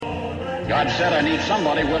God said, I need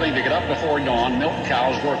somebody willing to get up before dawn, milk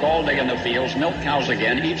cows, work all day in the fields, milk cows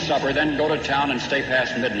again, eat supper, then go to town and stay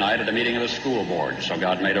past midnight at a meeting of the school board. So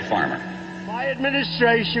God made a farmer. My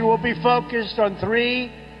administration will be focused on three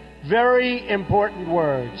very important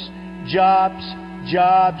words: jobs,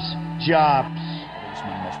 jobs, jobs. A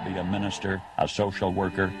policeman must be a minister, a social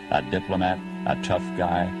worker, a diplomat, a tough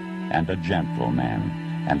guy, and a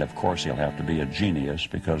gentleman. And of course he'll have to be a genius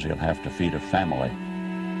because he'll have to feed a family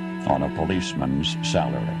on a policeman's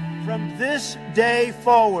salary. From this day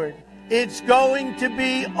forward, it's going to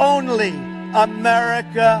be only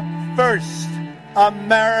America first.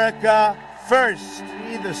 America first.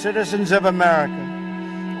 We, the citizens of America,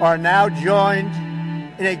 are now joined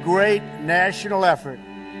in a great national effort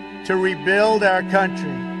to rebuild our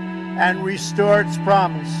country and restore its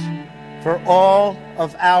promise for all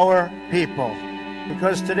of our people.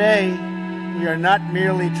 Because today, we are not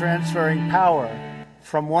merely transferring power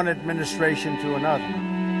from one administration to another,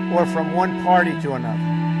 or from one party to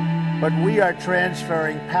another, but we are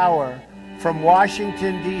transferring power from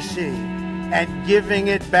Washington, D.C., and giving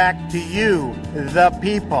it back to you, the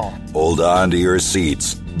people. Hold on to your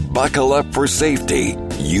seats. Buckle up for safety.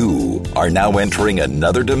 You are now entering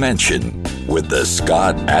another dimension with the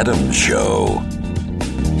Scott Adams Show.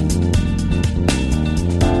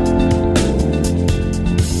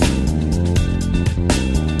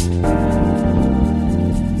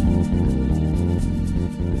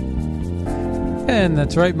 And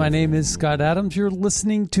that's right. My name is Scott Adams. You're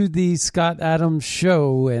listening to the Scott Adams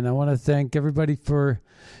Show, and I want to thank everybody for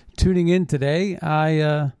tuning in today.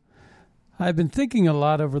 I've been thinking a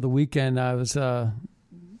lot over the weekend. I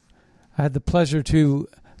had the pleasure to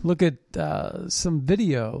look at some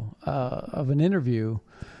video of an interview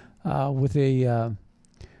with a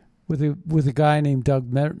guy named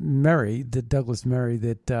Douglas Murray,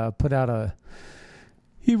 that put out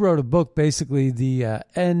he wrote a book, basically the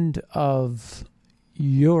end of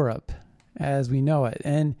Europe as we know it.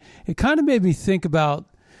 And it kind of made me think about,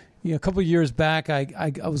 a couple of years back,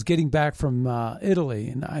 I was getting back from Italy,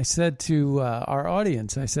 and I said to our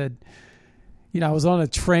audience, I said, I was on a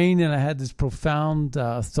train and I had this profound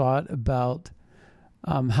thought about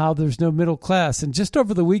how there's no middle class. And just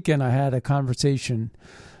over the weekend, I had a conversation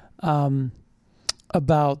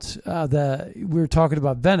about we were talking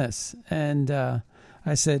about Venice, and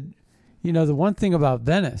I said, the one thing about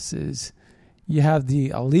Venice is you have the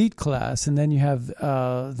elite class, and then you have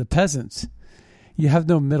the peasants. You have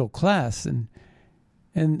no middle class,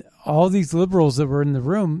 and all these liberals that were in the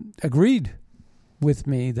room agreed with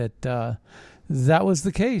me that that was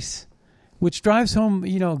the case, which drives home,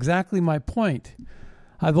 exactly my point.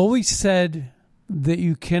 I've always said that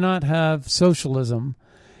you cannot have socialism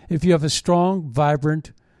if you have a strong,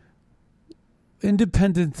 vibrant,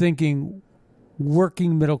 independent thinking,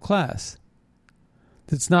 working middle class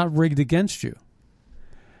that's not rigged against you.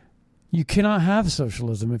 You cannot have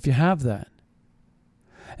socialism if you have that.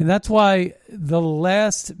 And that's why the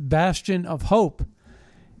last bastion of hope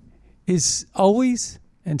is always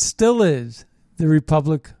and still is the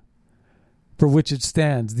republic for which it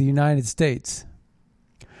stands, the United States.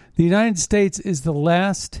 The United States is the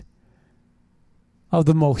last of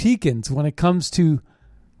the Mohicans when it comes to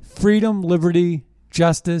freedom, liberty,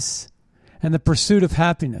 justice, and the pursuit of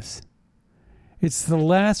happiness. It's the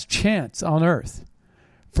last chance on earth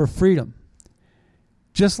for freedom.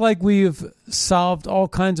 Just like we have solved all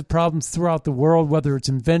kinds of problems throughout the world, whether it's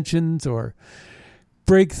inventions or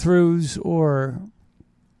breakthroughs, or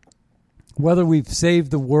whether we've saved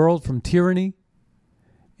the world from tyranny.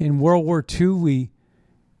 In World War II, we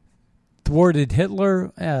thwarted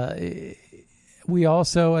Hitler. We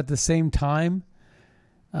also, at the same time,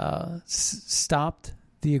 stopped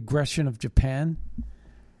the aggression of Japan,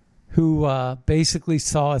 who basically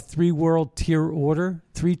saw a three-tier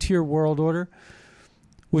world order,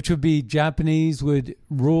 which would be Japanese would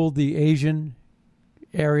rule the Asian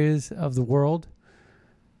areas of the world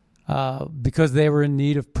because they were in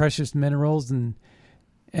need of precious minerals and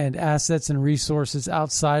assets and resources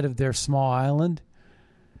outside of their small island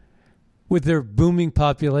with their booming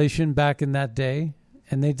population back in that day.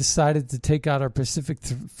 And they decided to take out our Pacific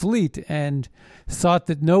Fleet and thought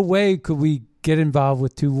that no way could we get involved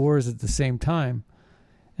with two wars at the same time.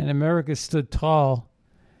 And America stood tall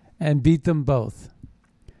and beat them both.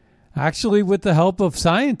 Actually, with the help of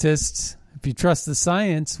scientists, if you trust the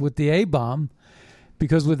science, with the A-bomb,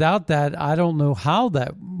 because without that, I don't know how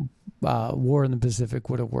that war in the Pacific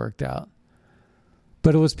would have worked out.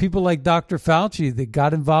 But it was people like Dr. Fauci that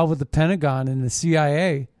got involved with the Pentagon and the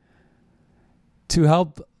CIA to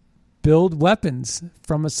help build weapons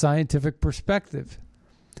from a scientific perspective,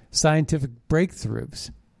 scientific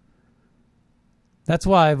breakthroughs. That's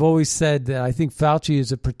why I've always said that I think Fauci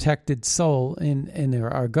is a protected soul in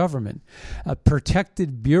our government, a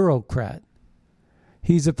protected bureaucrat.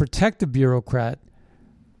 He's a protected bureaucrat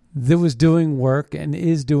that was doing work and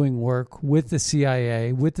is doing work with the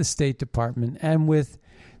CIA, with the State Department, and with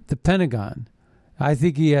the Pentagon. I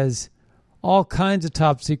think he has all kinds of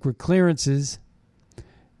top secret clearances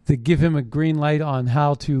that give him a green light on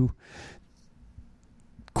how to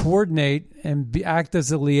coordinate and act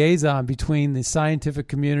as a liaison between the scientific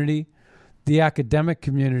community, the academic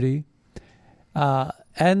community,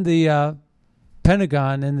 and the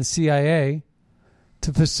Pentagon and the CIA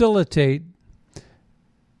to facilitate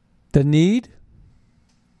the need.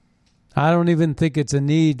 I don't even think it's a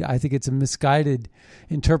need. I think it's a misguided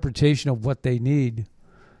interpretation of what they need.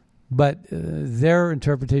 But their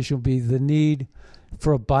interpretation will be the need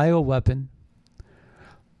for a bioweapon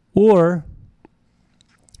or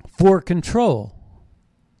for control.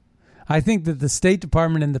 I think that the State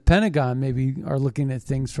Department and the Pentagon maybe are looking at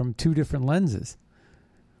things from two different lenses.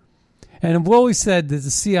 And I've always said that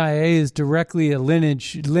the CIA is directly a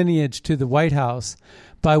lineage to the White House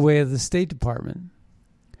by way of the State Department.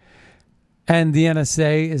 And the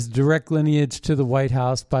NSA is direct lineage to the White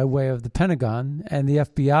House by way of the Pentagon. And the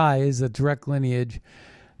FBI is a direct lineage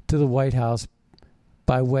to the White House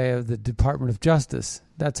by way of the Department of Justice.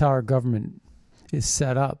 That's how our government is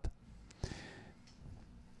set up.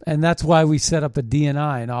 And that's why we set up a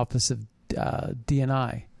DNI, an Office of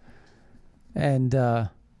DNI. And that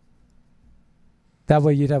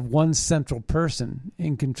way you'd have one central person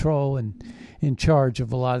in control and in charge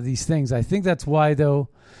of a lot of these things. I think that's why, though,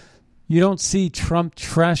 you don't see Trump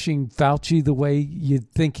trashing Fauci the way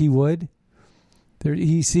you'd think he would.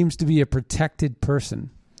 He seems to be a protected person.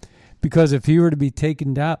 Because if he were to be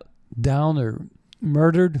taken down or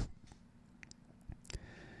murdered,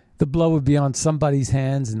 the blow would be on somebody's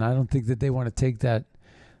hands, and I don't think that they want to take that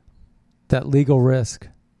legal risk.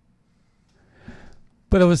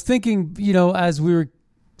 But I was thinking, as we were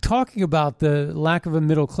talking about the lack of a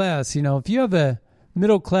middle class, if you have a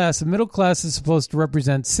middle class is supposed to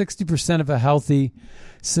represent 60% of a healthy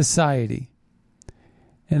society.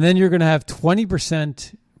 And then you're going to have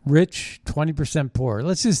 20% rich, 20% poor.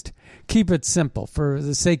 Let's just keep it simple for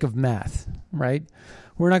the sake of math, right?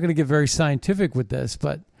 We're not going to get very scientific with this,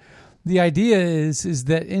 but the idea is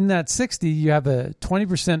that in that 60, you have a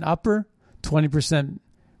 20% upper, 20%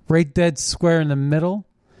 right dead square in the middle,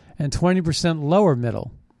 and 20% lower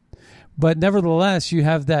middle. But nevertheless, you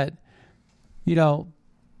have that,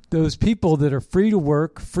 those people that are free to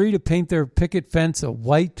work, free to paint their picket fence a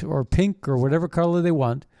white or pink or whatever color they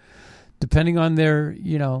want, depending on their,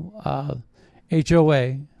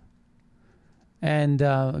 HOA and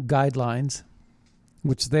guidelines,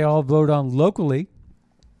 which they all vote on locally,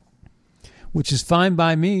 which is fine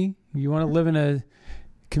by me. You want to live in a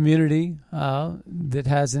community that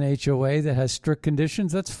has an HOA that has strict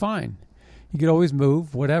conditions, that's fine. You could always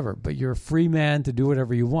move, whatever, but you're a free man to do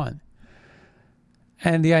whatever you want.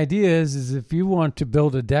 And the idea is if you want to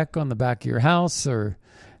build a deck on the back of your house or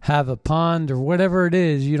have a pond or whatever it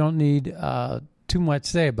is, you don't need too much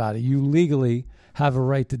say about it. You legally have a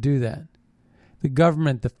right to do that. The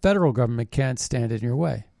government, the federal government, can't stand in your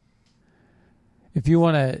way. If you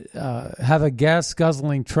want to have a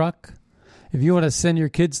gas-guzzling truck, if you want to send your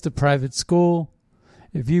kids to private school,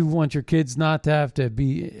 if you want your kids not to have to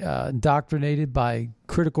be indoctrinated by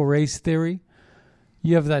critical race theory,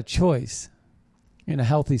 you have that choice in a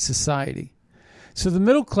healthy society. So the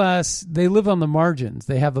middle class, they live on the margins.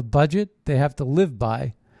 They have a budget they have to live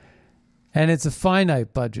by, and it's a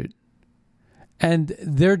finite budget. And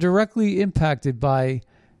they're directly impacted by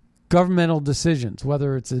governmental decisions,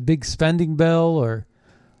 whether it's a big spending bill or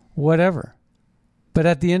whatever. But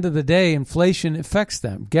at the end of the day, inflation affects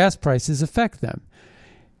them. Gas prices affect them.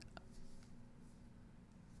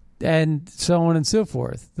 And so on and so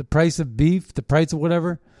forth. The price of beef, the price of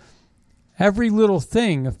whatever, every little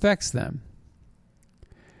thing affects them.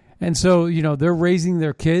 And so, they're raising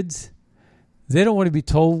their kids. They don't want to be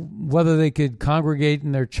told whether they could congregate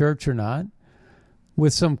in their church or not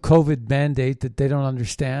with some COVID mandate that they don't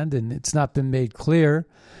understand and it's not been made clear.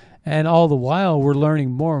 And all the while, we're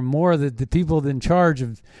learning more and more that the people in charge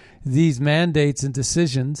of these mandates and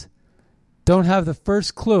decisions don't have the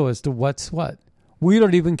first clue as to what's what. We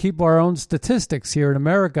don't even keep our own statistics here in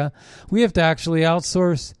America. We have to actually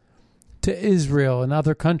outsource to Israel and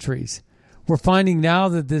other countries. We're finding now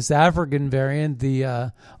that this African variant,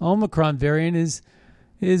 the Omicron variant,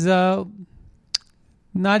 is not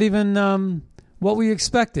even what we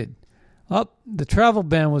expected. The travel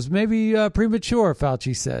ban was maybe premature,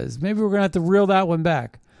 Fauci says. Maybe we're going to have to reel that one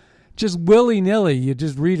back. just willy-nilly. You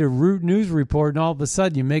just read a news report, and all of a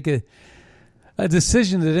sudden you make a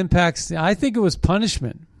decision that impacts. I think it was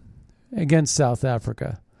punishment against South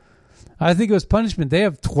Africa. I think it was punishment. They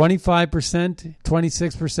have 25%,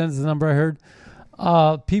 26% is the number I heard,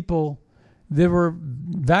 people that were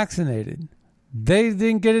vaccinated. They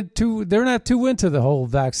didn't get it they're not too into the whole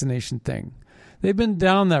vaccination thing. They've been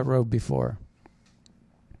down that road before.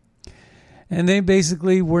 And they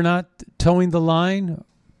basically were not towing the line,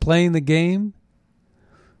 playing the game.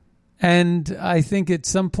 And I think at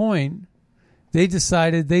some point, they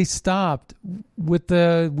decided they stopped with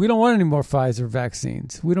we don't want any more Pfizer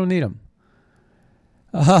vaccines. We don't need them.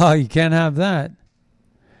 Oh, you can't have that.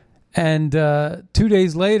 And 2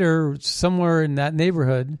 days later, somewhere in that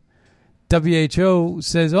neighborhood, WHO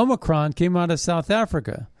says Omicron came out of South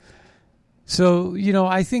Africa. So,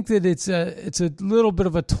 I think that it's a little bit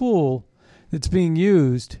of a tool that's being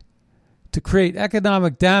used to create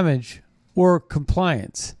economic damage or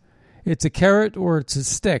compliance. It's a carrot or it's a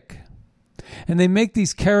stick. And they make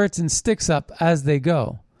these carrots and sticks up as they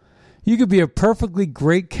go. You could be a perfectly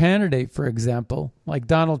great candidate, for example, like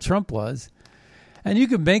Donald Trump was, and you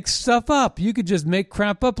could make stuff up. You could just make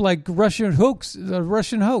crap up like Russian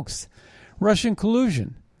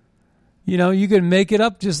collusion. You could make it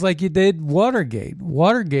up just like you did Watergate.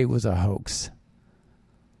 Watergate was a hoax.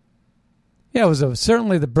 Yeah,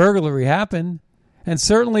 certainly the burglary happened, and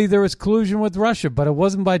certainly there was collusion with Russia, but it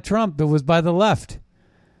wasn't by Trump. It was by the left.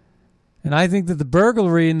 And I think that the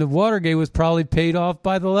burglary in the Watergate was probably paid off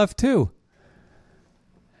by the left too.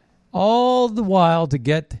 All the while to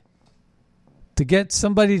get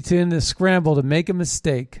somebody in the scramble to make a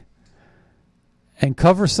mistake and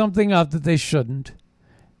cover something up that they shouldn't,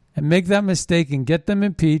 and make that mistake and get them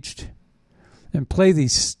impeached and play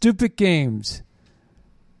these stupid games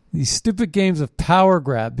of power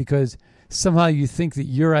grab because somehow you think that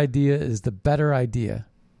your idea is the better idea.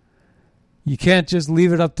 You can't just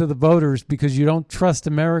leave it up to the voters because you don't trust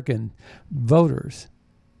American voters.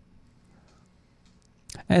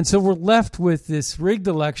 And so we're left with this rigged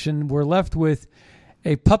election. We're left with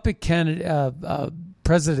a puppet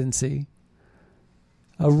presidency,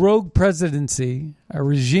 a rogue presidency, a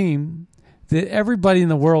regime that everybody in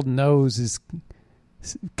the world knows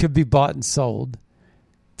could be bought and sold.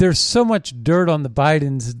 There's so much dirt on the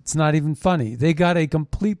Bidens, it's not even funny. They got a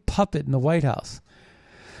complete puppet in the White House.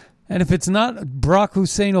 And if it's not Barack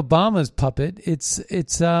Hussein Obama's puppet, it's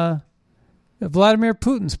Vladimir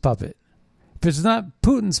Putin's puppet. If it's not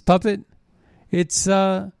Putin's puppet, it's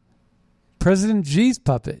President Xi's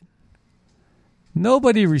puppet.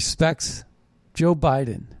 Nobody respects Joe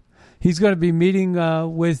Biden. He's going to be meeting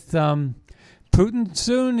with Putin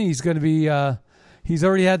soon. He's going to be. He's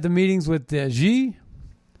already had the meetings with Xi.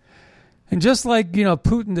 And just like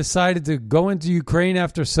Putin decided to go into Ukraine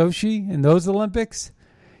after Sochi in those Olympics,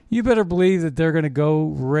 you better believe that they're going to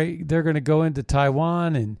go. They're going to go into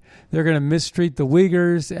Taiwan and they're going to mistreat the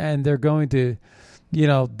Uyghurs and they're going to,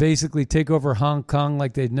 basically take over Hong Kong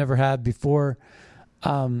like they've never had before,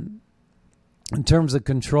 in terms of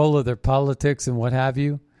control of their politics and what have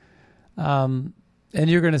you. And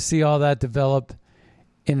you're going to see all that develop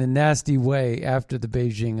in a nasty way after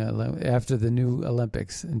after the new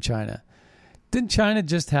Olympics in China. Didn't China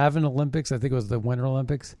just have an Olympics? I think it was the Winter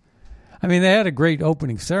Olympics. I mean, they had a great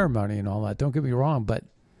opening ceremony and all that. Don't get me wrong, but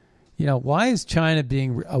why is China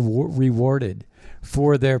being rewarded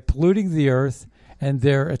for their polluting the earth and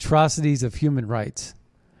their atrocities of human rights?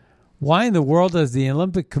 Why in the world does the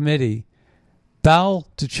Olympic Committee bow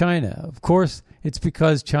to China? Of course, it's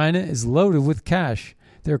because China is loaded with cash.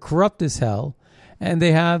 They're corrupt as hell, and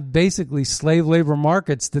they have basically slave labor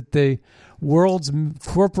markets that the world's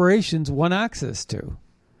corporations want access to.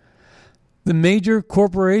 The major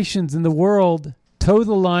corporations in the world toe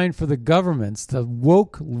the line for the governments, the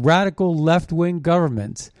woke, radical, left-wing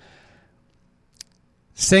governments.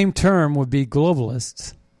 Same term would be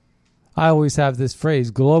globalists. I always have this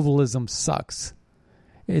phrase, globalism sucks.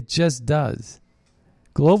 It just does.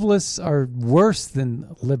 Globalists are worse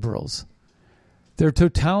than liberals. They're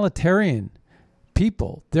totalitarian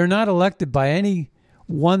people. They're not elected by any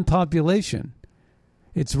one population.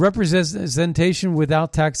 It's representation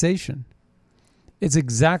without taxation. It's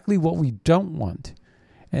exactly what we don't want.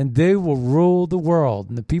 And they will rule the world.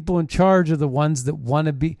 And the people in charge are the ones that want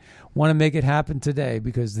to make it happen today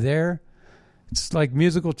because it's like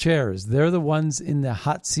musical chairs. They're the ones in the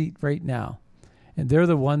hot seat right now. And they're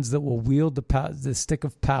the ones that will wield the stick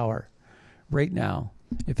of power right now,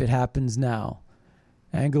 if it happens now.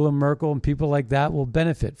 Angela Merkel and people like that will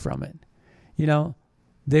benefit from it.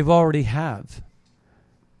 They've already have.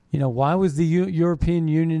 Why was the European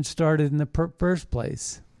Union started in the first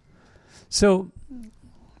place? So,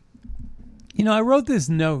 I wrote this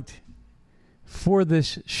note for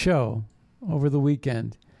this show over the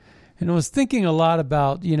weekend, and I was thinking a lot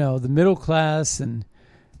about, the middle class and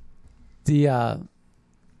the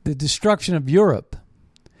destruction of Europe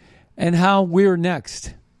and how we're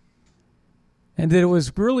next. And that it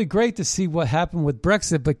was really great to see what happened with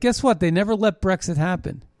Brexit, but guess what? They never let Brexit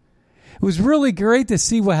happen. It was really great to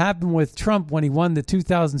see what happened with Trump when he won the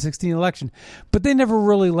 2016 election, but they never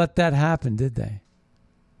really let that happen, did they?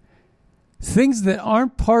 Things that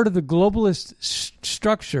aren't part of the globalist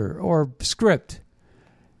structure or script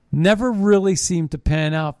never really seem to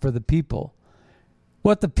pan out for the people.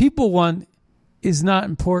 What the people want is not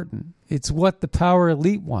important. It's what the power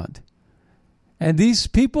elite want. And these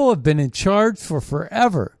people have been in charge for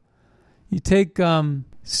forever. You take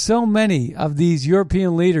so many of these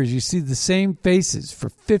European leaders, you see the same faces for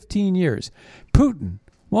 15 years. Putin,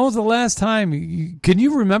 when was the last time? Can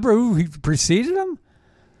you remember who preceded him?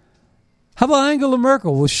 How about Angela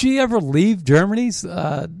Merkel? Will she ever leave Germany's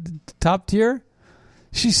top tier?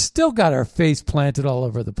 She's still got her face planted all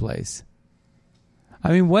over the place.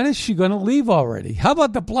 I mean, when is she going to leave already? How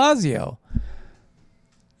about de Blasio?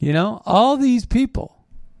 All these people.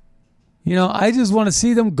 I just want to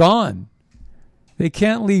see them gone. They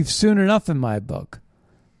can't leave soon enough in my book.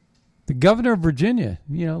 The governor of Virginia,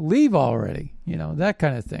 leave already. That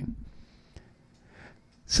kind of thing.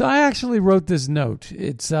 So I actually wrote this note.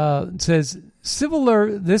 It says,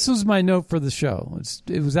 this was my note for the show.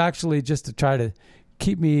 It was actually just to try to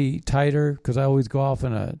keep me tighter because I always go off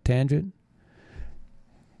on a tangent.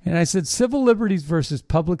 And I said, civil liberties versus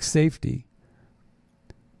public safety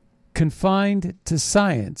confined to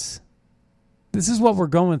science. This is what we're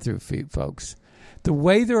going through, folks. The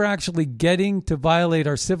way they're actually getting to violate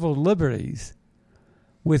our civil liberties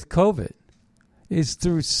with COVID is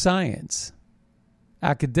through science,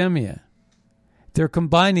 academia. They're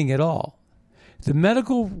combining it all. The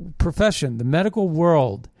medical profession, the medical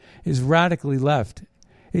world is radically left.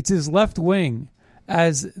 It's as left wing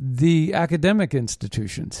as the academic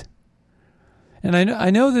institutions. And I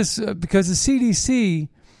know this because the CDC,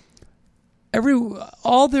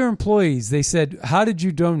 all their employees, they said, how did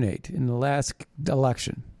you donate in the last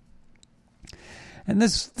election? And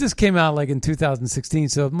this came out like in 2016,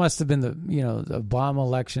 so it must have been the Obama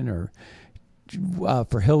election or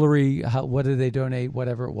for Hillary. What did they donate?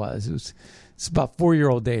 Whatever it was. It's about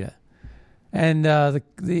 4-year-old data, and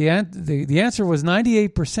the answer was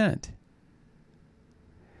 98%.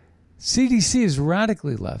 CDC is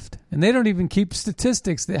radically left, and they don't even keep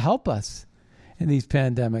statistics that help us in these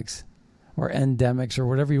pandemics or endemics or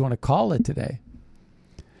whatever you want to call it today.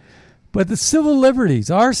 But the civil liberties,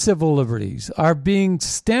 our civil liberties, are being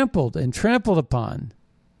stampled and trampled upon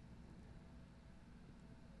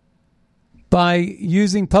by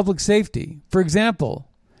using public safety. For example,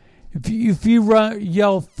 if you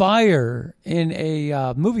yell fire in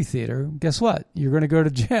a movie theater, guess what? You're going to go to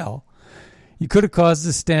jail. You could have caused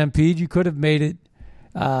a stampede. You could have made it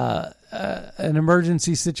an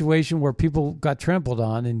emergency situation where people got trampled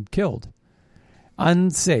on and killed.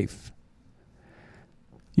 Unsafe.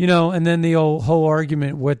 And then the whole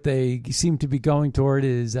argument, what they seem to be going toward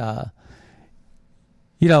is, how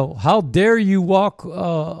dare you walk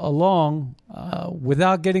along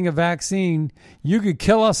without getting a vaccine? You could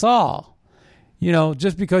kill us all,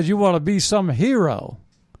 just because you want to be some hero.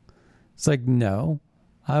 It's like, no,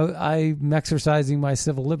 I'm exercising my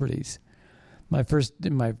civil liberties, my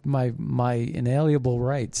inalienable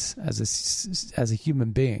rights as a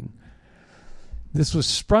human being. This was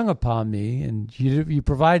sprung upon me, and you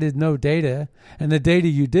provided no data, and the data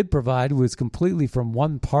you did provide was completely from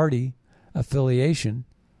one party affiliation.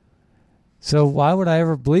 So why would I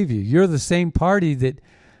ever believe you? You're the same party that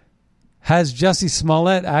has Jussie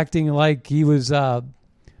Smollett acting like he was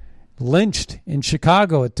lynched in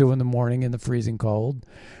Chicago at 2 a.m. in the freezing cold.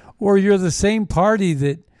 Or you're the same party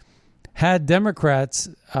that had Democrats,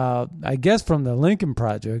 I guess from the Lincoln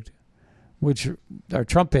Project, which are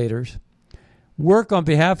Trump haters, work on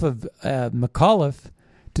behalf of McAuliffe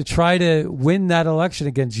to try to win that election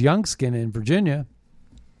against Youngskin in Virginia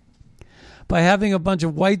by having a bunch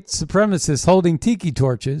of white supremacists holding tiki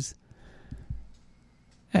torches.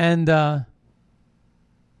 And for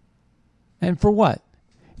what?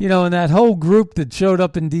 And that whole group that showed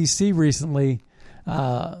up in D.C. recently,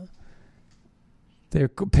 they're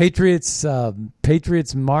Patriots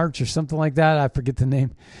March or something like that. I forget the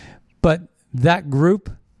name. But that group,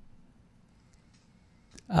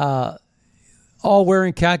 all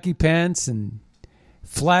wearing khaki pants and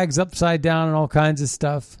flags upside down and all kinds of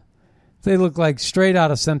stuff. They look like straight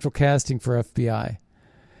out of central casting for FBI.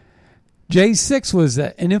 J6 was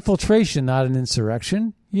an infiltration, not an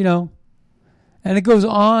insurrection, And it goes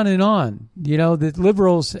on and on. The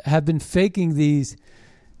liberals have been faking these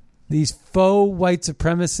faux white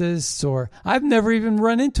supremacists, or I've never even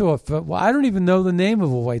run into I don't even know the name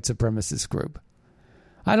of a white supremacist group.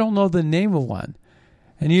 I don't know the name of one.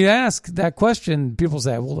 And you ask that question, people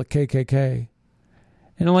say, well, the KKK.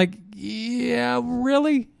 And I'm like, yeah,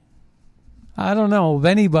 really? I don't know of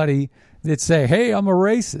anybody that say, hey, I'm a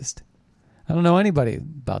racist. I don't know anybody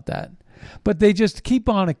about that. But they just keep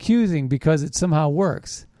on accusing because it somehow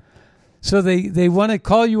works. So they want to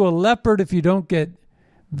call you a leopard if you don't get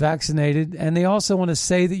vaccinated, and they also want to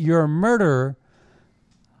say that you're a murderer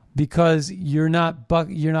because you're not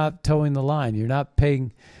towing the line. You're not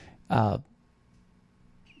paying.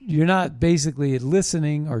 You're not basically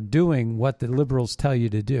listening or doing what the liberals tell you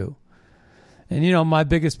to do. And my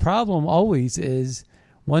biggest problem always is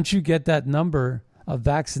once you get that number of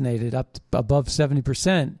vaccinated up to above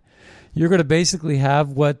 70%, you're going to basically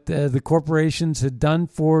have what the corporations had done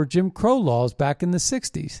for Jim Crow laws back in the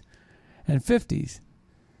 60s and 50s.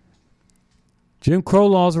 Jim Crow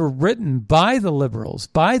laws were written by the liberals,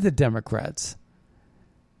 by the Democrats.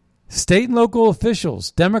 State and local officials,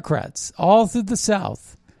 Democrats, all through the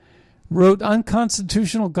South, wrote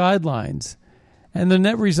unconstitutional guidelines. And the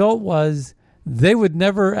net result was they would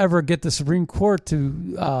never, ever get the Supreme Court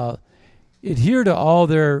to adhere to all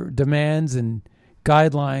their demands and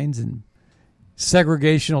guidelines and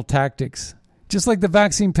segregational tactics. Just like the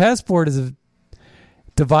vaccine passport is a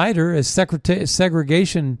divider, a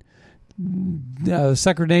segregational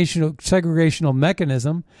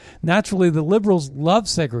mechanism. Naturally, the liberals love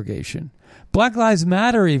segregation. Black Lives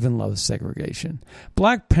Matter even loves segregation.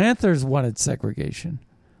 Black Panthers wanted segregation.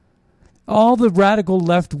 All the radical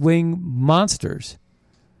left-wing monsters,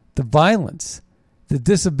 the violence, the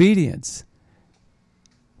disobedience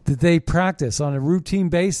that they practice on a routine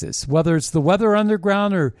basis, whether it's the Weather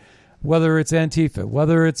Underground or whether it's Antifa,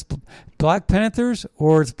 whether it's Black Panthers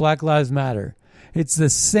or it's Black Lives Matter. It's the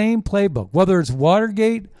same playbook, whether it's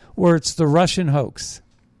Watergate or it's the Russian hoax.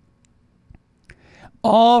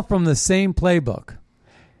 All from the same playbook.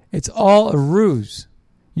 It's all a ruse.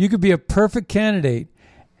 You could be a perfect candidate,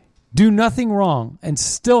 do nothing wrong, and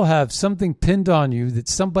still have something pinned on you that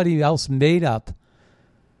somebody else made up.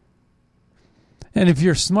 And if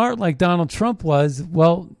you're smart like Donald Trump was,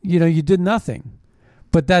 well, you did nothing.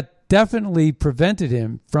 But that definitely prevented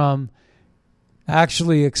him from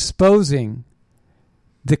actually exposing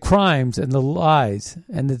the crimes and the lies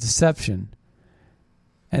and the deception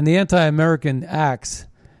and the anti-American acts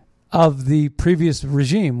of the previous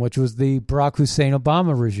regime, which was the Barack Hussein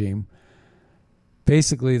Obama regime.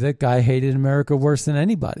 Basically, that guy hated America worse than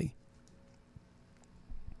anybody.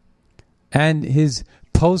 And his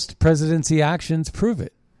post-presidency actions prove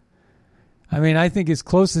it. I mean, I think his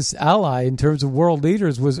closest ally in terms of world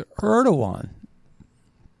leaders was Erdogan.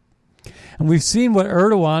 And we've seen what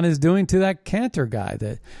Erdogan is doing to that Cantor guy,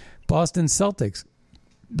 the Boston Celtics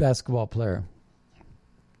basketball player.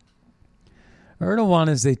 Erdogan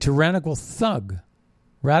is a tyrannical thug,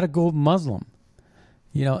 radical Muslim,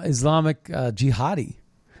 Islamic jihadi,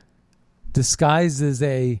 disguised as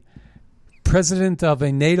a president of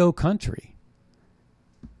a NATO country.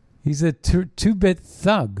 He's a two-bit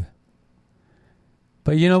thug.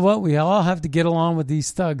 But you know what? We all have to get along with these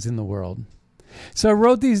thugs in the world. So I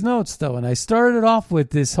wrote these notes, though, and I started off with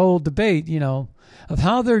this whole debate, of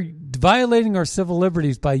how they're violating our civil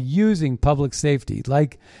liberties by using public safety,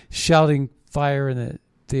 like shouting fire in the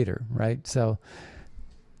theater, right? So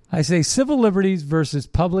I say civil liberties versus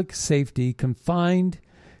public safety confined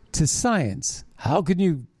to science. How can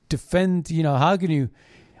you defend, how can you...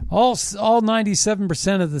 All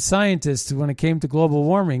 97% of the scientists, when it came to global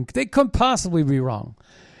warming, they couldn't possibly be wrong.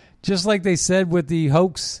 Just like they said with the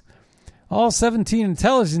hoax, all 17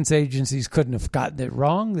 intelligence agencies couldn't have gotten it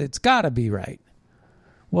wrong. It's got to be right.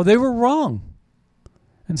 Well, they were wrong.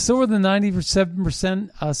 And so were the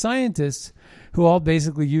 97% scientists who all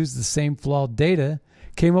basically used the same flawed data,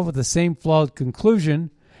 came up with the same flawed conclusion,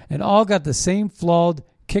 and all got the same flawed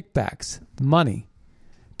kickbacks, money,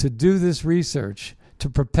 to do this research, to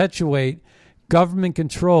perpetuate government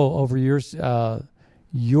control over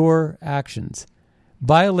your actions,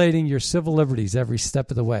 violating your civil liberties every step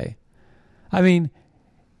of the way. I mean,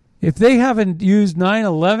 if they haven't used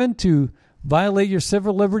 9/11 to violate your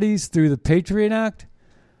civil liberties through the Patriot Act,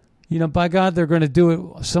 by God, they're going to do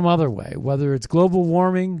it some other way, whether it's global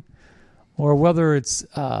warming or whether it's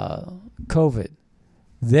COVID.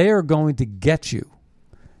 They are going to get you.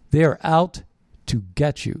 They are out to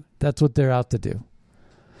get you. That's what they're out to do.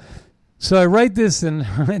 So I write this, and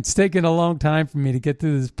it's taken a long time for me to get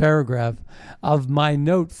through this paragraph of my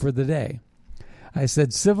note for the day. I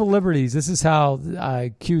said, civil liberties, this is how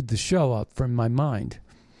I queued the show up from my mind.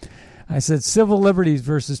 I said, civil liberties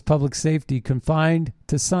versus public safety confined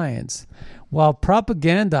to science, while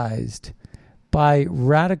propagandized by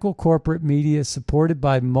radical corporate media supported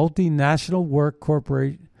by multinational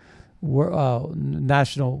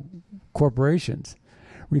national corporations,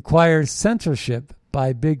 requires censorship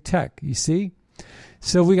by big tech. You see?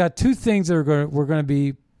 So we got two things that we're going to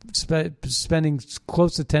be spending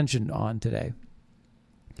close attention on today.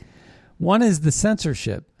 One is the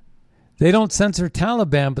censorship. They don't censor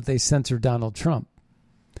Taliban, but they censor Donald Trump.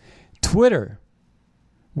 Twitter.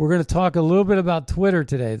 We're going to talk a little bit about Twitter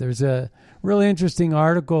today. There's a really interesting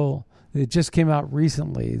article that just came out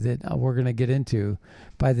recently that we're going to get into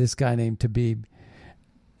by this guy named Tabib.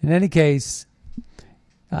 In any case,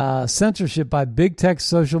 censorship by big tech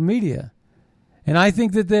social media. And I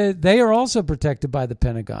think that they are also protected by the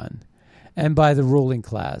Pentagon and by the ruling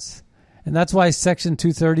class. And that's why Section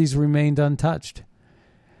 230's remained untouched.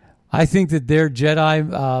 I think that their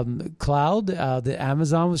Jedi cloud that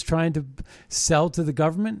Amazon was trying to sell to the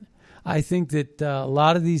government, I think that a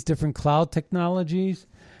lot of these different cloud technologies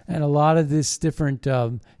and a lot of this different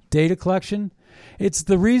data collection, it's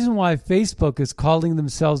the reason why Facebook is calling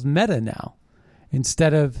themselves Meta now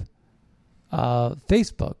instead of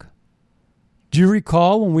Facebook. Do you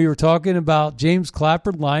recall when we were talking about James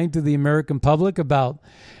Clapper lying to the American public about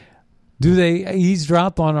do they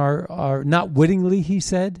eavesdrop on our not wittingly, he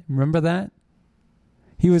said? Remember that?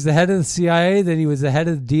 He was the head of the CIA, then he was the head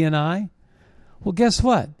of the DNI. Well, guess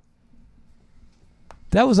what?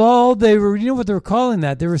 That was all they were, you know what they were calling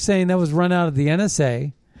that? They were saying that was run out of the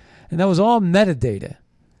NSA, and that was all metadata.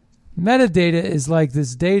 Metadata is like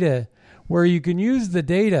this data where you can use the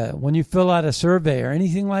data when you fill out a survey or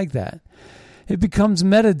anything like that. It becomes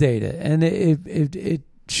metadata, and it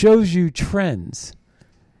shows you trends.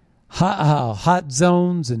 Hot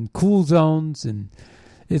zones and cool zones, and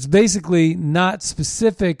it's basically not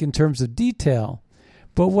specific in terms of detail,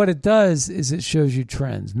 but what it does is it shows you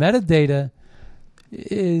trends. Metadata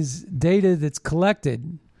is data that's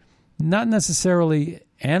collected, not necessarily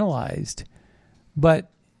analyzed, but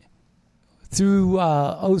through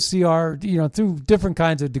OCR, through different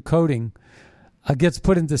kinds of decoding, gets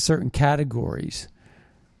put into certain categories,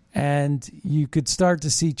 and you could start to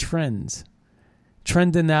see trends.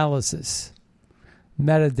 Trend analysis,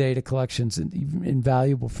 metadata collections,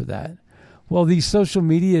 invaluable for that. Well, these social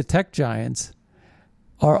media tech giants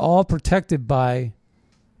are all protected by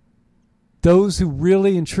those who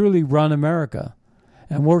really and truly run America.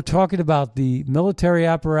 And we're talking about the military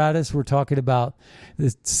apparatus. We're talking about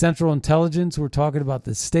the Central Intelligence. We're talking about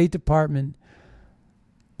the State Department.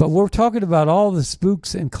 But we're talking about all the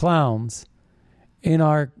spooks and clowns in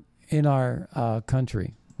our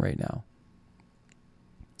country right now.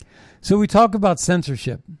 So we talk about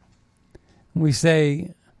censorship. We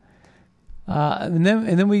say, and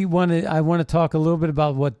then I want to talk a little bit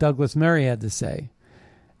about what Douglas Murray had to say,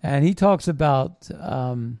 and he talks about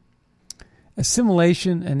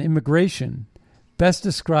assimilation and immigration, best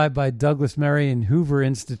described by Douglas Murray in Hoover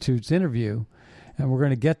Institute's interview, and we're going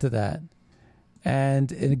to get to that.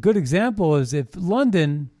 And a good example is if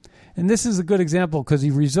London, and this is a good example because he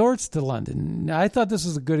resorts to London. I thought this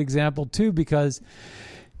was a good example too because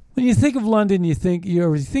when you think of London, you think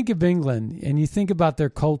of England, and you think about their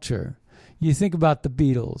culture. You think about the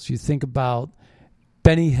Beatles. You think about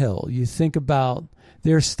Benny Hill. You think about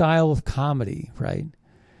their style of comedy, right?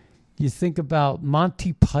 You think about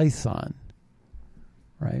Monty Python,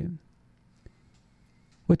 right?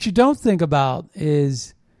 What you don't think about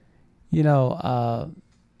is, you don't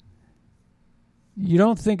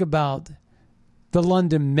think about the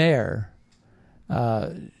London mayor,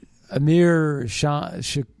 Amir Shah,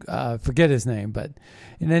 forget his name, but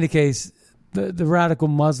in any case, the radical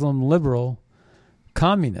Muslim liberal,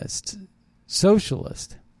 communist,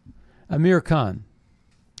 socialist, Amir Khan,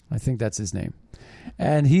 I think that's his name,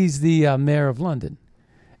 and he's the mayor of London,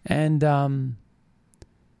 and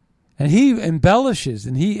he embellishes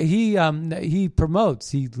and he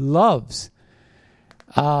promotes, he loves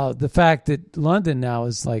the fact that London now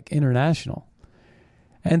is like international,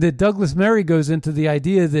 and that Douglas Murray goes into the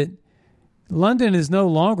idea that London is no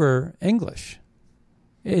longer English.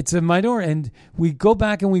 It's a minority. And we go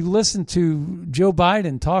back and we listen to Joe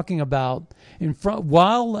Biden talking about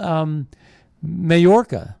while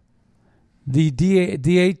Mayorkas,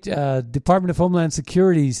 the Department of Homeland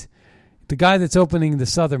Security's, the guy that's opening the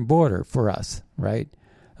southern border for us, right?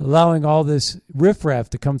 Allowing all this riffraff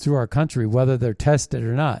to come through our country, whether they're tested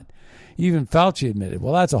or not. Even Fauci admitted,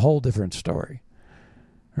 well, that's a whole different story,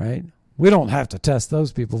 right? We don't have to test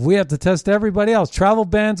those people. We have to test everybody else. Travel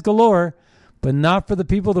bans galore, but not for the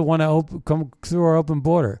people that want to come through our open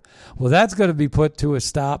border. Well, that's going to be put to a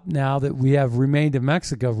stop now that we have Remain in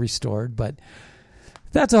Mexico restored, but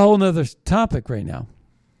that's a whole nother topic right now.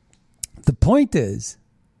 The point is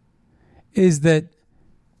that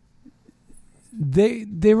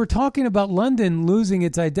they were talking about London losing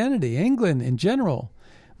its identity, England in general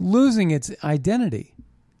losing its identity.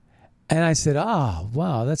 And I said,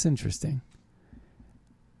 wow, that's interesting.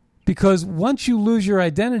 Because once you lose your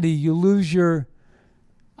identity, you lose your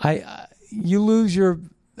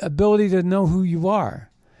ability to know who you are.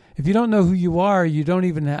 If you don't know who you are, you don't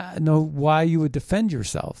even know why you would defend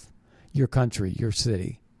yourself, your country, your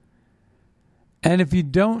city. And if you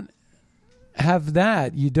don't have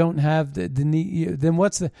that, you don't have the need. Then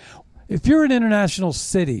if you're an international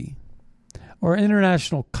city or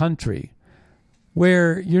international country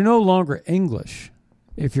where you're no longer English,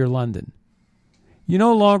 if you're London, you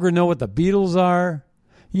no longer know what the Beatles are,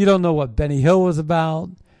 you don't know what Benny Hill was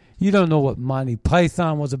about, you don't know what Monty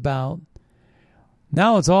Python was about.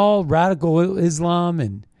 Now it's all radical Islam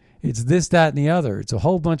and it's this, that, and the other. It's a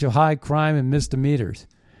whole bunch of high crime and misdemeanors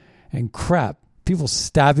and crap. People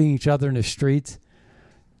stabbing each other in the streets.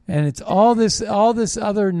 And it's all this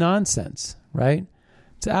other nonsense, right?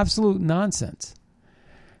 It's absolute nonsense.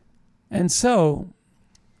 And so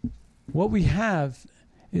what we have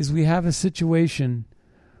is we have a situation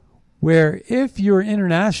where if you're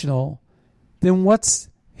international, then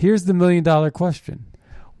here's the $1 million question.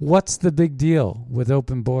 What's the big deal with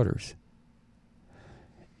open borders?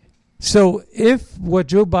 So if what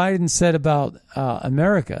Joe Biden said about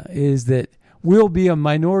America is that we'll be a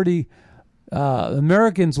minority,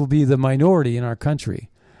 Americans will be the minority in our country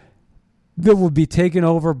that will be taken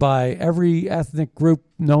over by every ethnic group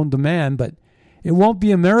known to man, but it won't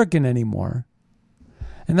be American anymore.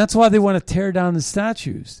 And that's why they want to tear down the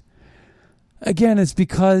statues. Again, it's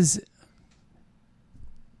because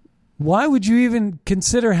why would you even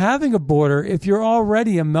consider having a border if you're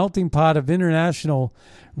already a melting pot of international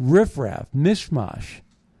riffraff, mishmash?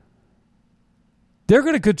 They're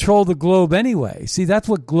going to control the globe anyway. See, that's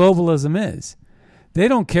what globalism is. They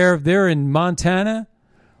don't care if they're in Montana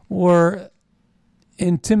or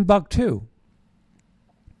in Timbuktu.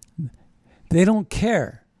 They don't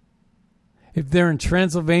care if they're in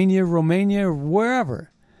Transylvania, Romania, or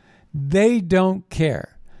wherever. They don't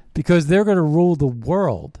care because they're going to rule the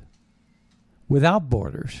world without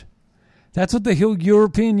borders. That's what the whole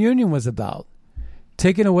European Union was about.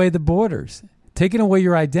 Taking away the borders, taking away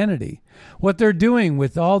your identity. What they're doing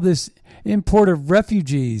with all this import of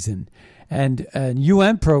refugees and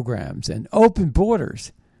UN programs and open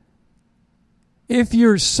borders. If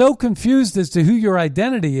you're so confused as to who your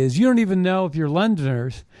identity is, you don't even know if you're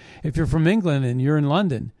Londoners, if you're from England and you're in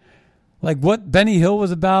London, like what Benny Hill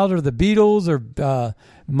was about or the Beatles or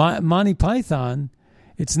Monty Python.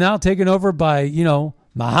 It's now taken over by,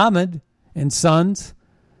 Muhammad and sons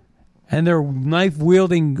and their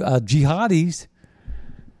knife-wielding jihadis.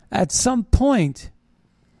 At some point,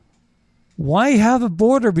 why have a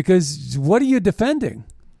border? Because what are you defending?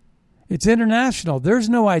 It's international. There's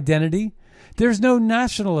no identity. There's no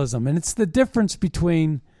nationalism. And it's the difference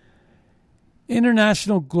between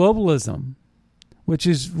international globalism, which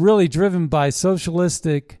is really driven by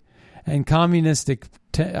socialistic and communistic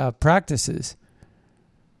practices,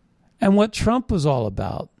 and what Trump was all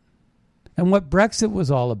about, and what Brexit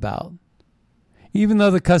was all about. Even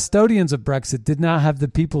though the custodians of Brexit did not have the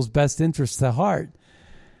people's best interests at heart.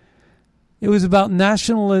 It was about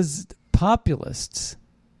nationalist populists.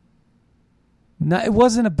 It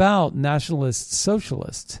wasn't about nationalist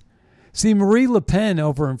socialists. See, Marie Le Pen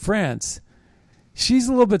over in France, she's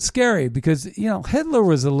a little bit scary because, Hitler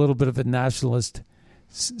was a little bit of a nationalist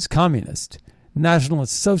communist,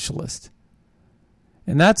 nationalist socialist.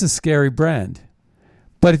 And that's a scary brand.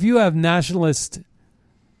 But if you have nationalist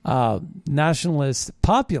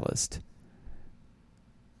populist,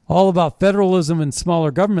 all about federalism and smaller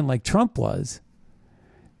government like Trump was,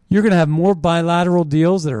 you're going to have more bilateral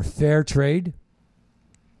deals that are fair trade.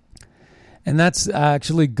 And that's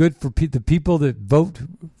actually good for the people that vote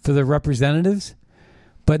for their representatives,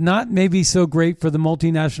 but not maybe so great for the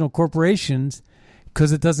multinational corporations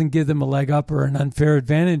because it doesn't give them a leg up or an unfair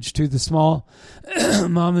advantage to the small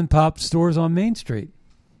mom and pop stores on Main Street.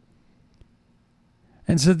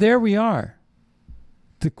 And so there we are.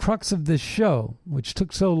 The crux of this show, which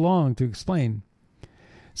took so long to explain.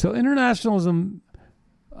 So internationalism,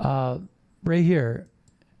 right here,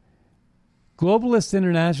 globalist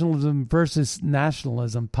internationalism versus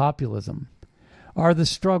nationalism, populism. are the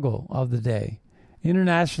struggle of the day.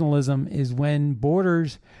 Internationalism is when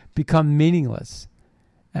borders become meaningless.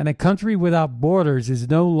 And a country without borders is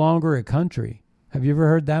no longer a country. Have you ever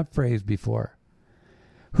heard that phrase before?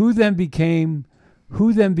 Who then becomes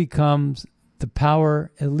the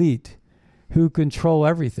power elite who control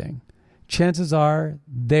everything? Chances are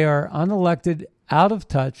they are unelected, out of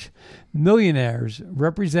touch millionaires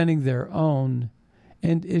representing their own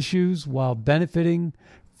end issues while benefiting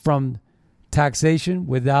from taxation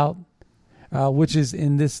without, which is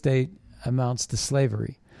in this state amounts to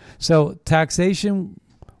slavery. So taxation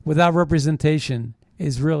without representation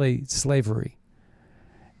is really slavery.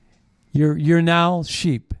 You're now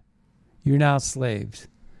sheep. You're now slaves.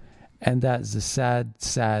 And that is a sad,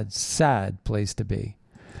 sad, sad place to be.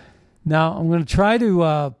 Now, I'm going to try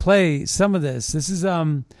to play some of this. This is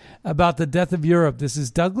about the death of Europe. This is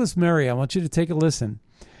Douglas Murray. I want you to take a listen.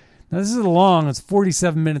 Now, this is long. It's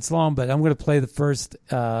 47 minutes long, but I'm going to play the first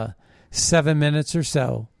 7 minutes or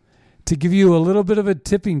so to give you a little bit of a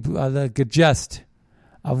the gist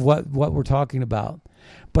of what we're talking about.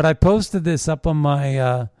 But I posted this up on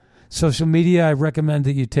my social media. I recommend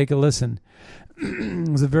that you take a listen. It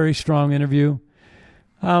was a very strong interview.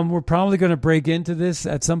 We're probably going to break into this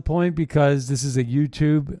at some point because this is a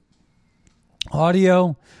YouTube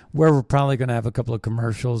audio where we're probably going to have a couple of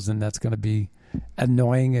commercials, and that's going to be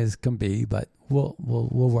annoying as can be, but we'll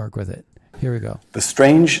work with it. Here we go. The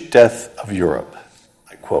strange death of Europe.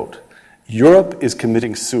 I quote, "Europe is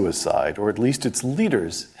committing suicide, or at least its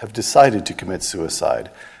leaders have decided to commit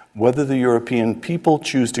suicide. Whether the European people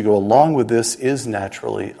choose to go along with this is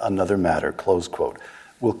naturally another matter," close quote.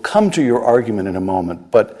 We'll come to your argument in a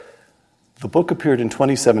moment, but the book appeared in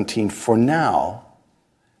 2017. For now,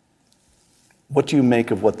 what do you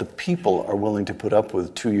make of what the people are willing to put up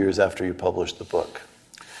with 2 years after you published the book?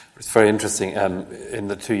 It's very interesting. In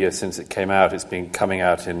the 2 years since it came out, it's been coming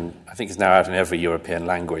out I think it's now out in every European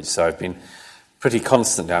language, so I've been pretty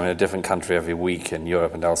constantly. I'm in a different country every week in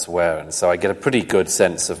Europe and elsewhere, and so I get a pretty good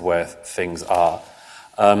sense of where things are.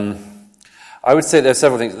 I would say there are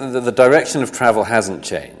several things. The direction of travel hasn't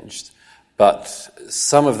changed, but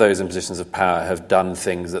some of those in positions of power have done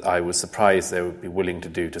things that I was surprised they would be willing to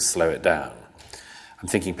do to slow it down. I'm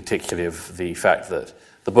thinking particularly of the fact that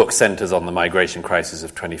the book centers on the migration crisis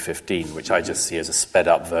of 2015, which I just see as a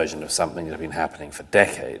sped-up version of something that had been happening for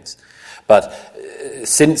decades. But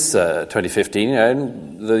since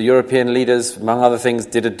 2015, the European leaders, among other things,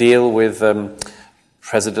 did a deal with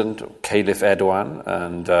President Caliph Erdogan,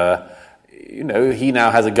 and he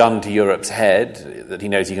now has a gun to Europe's head that he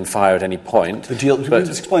knows he can fire at any point. The deal. Can you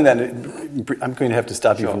just explain that? I'm going to have to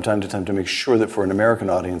stop you from time to time to make sure that for an American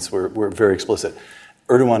audience we're very explicit.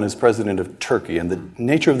 Erdogan is president of Turkey, and the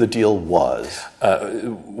nature of the deal was?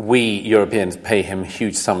 We Europeans pay him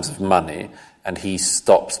huge sums of money, and he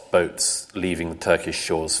stops boats leaving the Turkish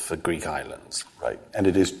shores for Greek islands. Right, and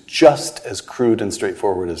it is just as crude and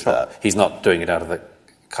straightforward as that. He's not doing it out of the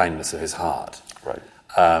kindness of his heart. Right.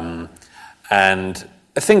 And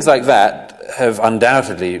things like that have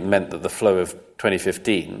undoubtedly meant that the flow of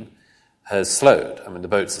 2015 has slowed. I mean, the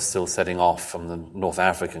boats are still setting off from the North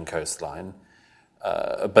African coastline,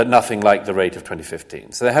 but nothing like the rate of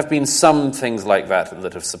 2015. So there have been some things like that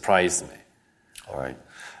that have surprised me. All right.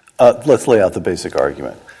 Let's lay out the basic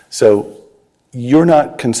argument. So you're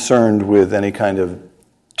not concerned with any kind of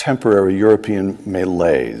temporary European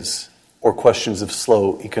malaise or questions of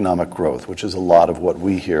slow economic growth, which is a lot of what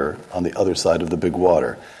we hear on the other side of the big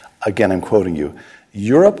water. Again, I'm quoting you.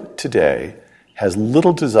 Europe today has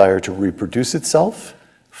little desire to reproduce itself,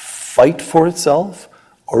 fight for itself,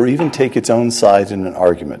 or even take its own side in an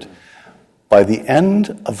argument. By the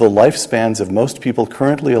end of the lifespans of most people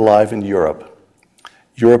currently alive in Europe,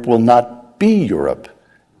 Europe will not be Europe,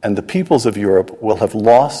 and the peoples of Europe will have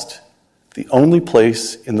lost the only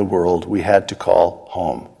place in the world we had to call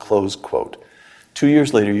home, close quote. 2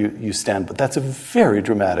 years later, you stand, but that's a very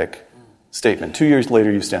dramatic statement. 2 years later,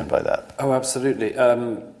 you stand by that. Oh, absolutely.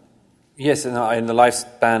 Yes, in the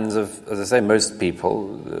lifespans of, as I say, most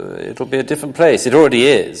people, it'll be a different place. It already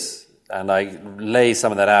is. And I lay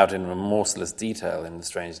some of that out in remorseless detail in The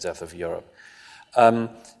Strange Death of Europe.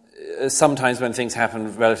 Sometimes when things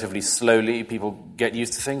happen relatively slowly, people get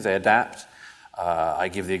used to things, they adapt. I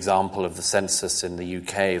give the example of the census in the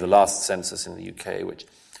UK, the last census in the UK, which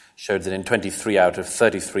showed that in 23 out of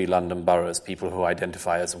 33 London boroughs, people who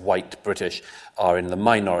identify as white British are in the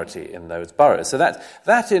minority in those boroughs. So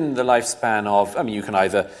that in the lifespan of, I mean, you can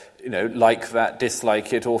either like that,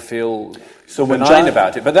 dislike it, or feel benign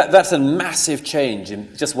about it. But that's a massive change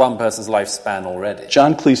in just one person's lifespan already.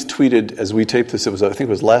 John Cleese tweeted, as we taped this, I think it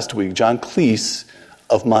was last week, John Cleese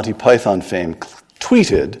of Monty Python fame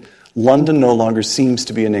tweeted, "London no longer seems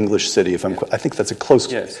to be an English city." I think that's a close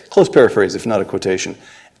paraphrase, if not a quotation.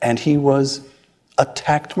 And he was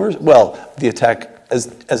attacked. The attack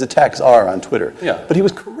as attacks are on Twitter. Yeah. But he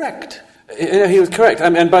was correct. He was correct.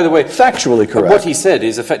 And by the way, factually correct. What he said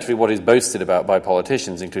is effectively what is boasted about by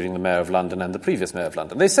politicians, including the Mayor of London and the previous Mayor of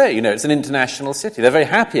London. They say, it's an international city. They're very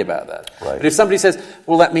happy about that. Right. But if somebody says,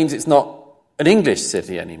 well, that means it's not an English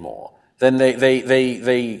city anymore, then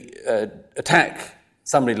they attack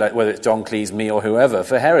somebody like, whether it's John Cleese, me, or whoever,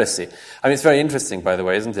 for heresy. I mean, it's very interesting, by the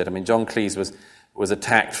way, isn't it? I mean, John Cleese was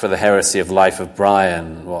attacked for the heresy of Life of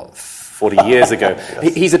Brian, 40 years ago.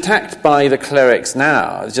 Yes. He's attacked by the clerics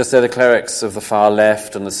now. It's just they're the clerics of the far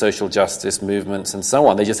left and the social justice movements and so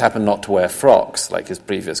on. They just happen not to wear frocks like his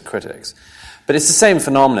previous critics. But it's the same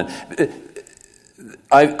phenomenon.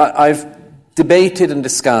 I've debated and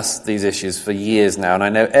discussed these issues for years now, and I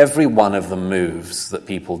know every one of the moves that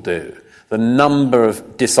people do. The number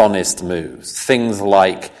of dishonest moves. Things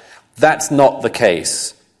like, that's not the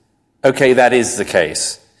case. Okay, that is the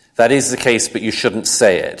case. That is the case, but you shouldn't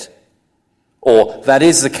say it. Or, that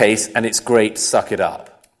is the case, and it's great, suck it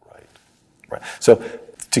up. Right. So,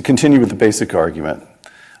 to continue with the basic argument,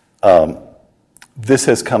 this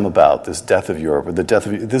has come about, this death of Europe,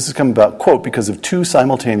 this has come about, quote, because of two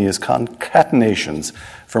simultaneous concatenations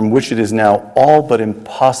from which it is now all but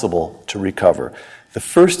impossible to recover. The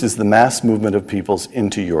first is the mass movement of peoples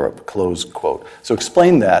into Europe, close quote. So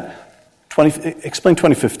explain that. Explain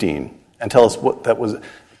 2015 and tell us what that was.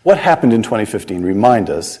 What happened in 2015? Remind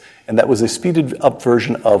us. And that was a speeded-up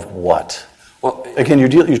version of what? Well, again,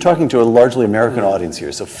 you're talking to a largely American audience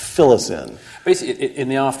here, so fill us in. Basically, in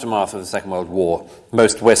the aftermath of the Second World War,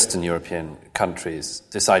 most Western European countries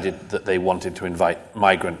decided that they wanted to invite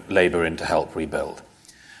migrant labor in to help rebuild.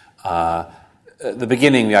 At the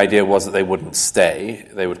beginning, the idea was that they wouldn't stay.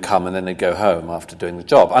 They would come and then they'd go home after doing the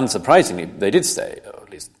job. Unsurprisingly, they did stay, or at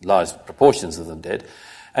least large proportions of them did.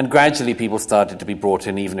 And gradually people started to be brought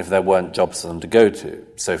in even if there weren't jobs for them to go to.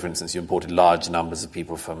 So, for instance, you imported large numbers of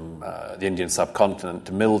people from the Indian subcontinent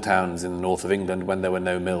to mill towns in the north of England when there were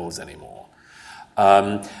no mills anymore.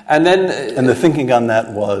 And the thinking on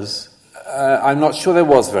that was? I'm not sure there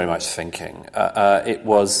was very much thinking. It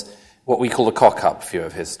was what we call the cock-up view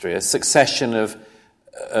of history, a succession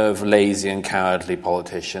of lazy and cowardly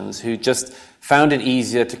politicians who just found it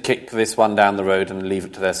easier to kick this one down the road and leave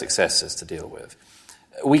it to their successors to deal with.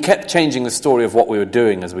 We kept changing the story of what we were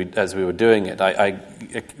doing as we were doing it. I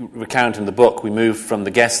recount in the book, we moved from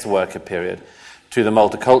the guest worker period to the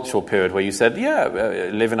multicultural period where you said,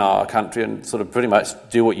 live in our country and sort of pretty much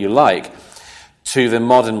do what you like, to the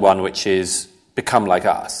modern one, which is become like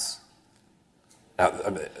us. Now,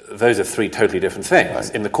 those are three totally different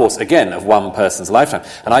things in the course, again, of one person's lifetime.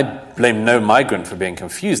 And I blame no migrant for being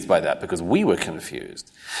confused by that because we were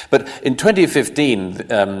confused. But in 2015,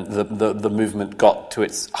 the movement got to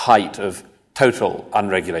its height of total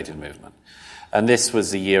unregulated movement. And this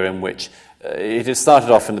was the year in which it had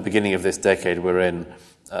started off in the beginning of this decade we're in,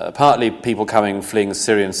 partly people fleeing the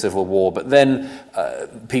Syrian civil war, but then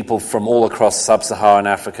people from all across sub-Saharan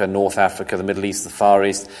Africa, North Africa, the Middle East, the Far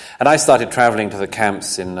East. And I started traveling to the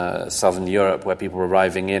camps in southern Europe where people were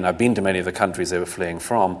arriving in. I've been to many of the countries they were fleeing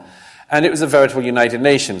from. And it was a veritable United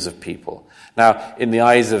Nations of people. Now, in the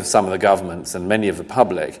eyes of some of the governments and many of the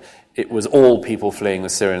public, it was all people fleeing the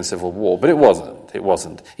Syrian civil war, but it wasn't. It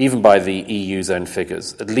wasn't. Even by the EU's own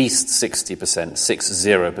figures, at least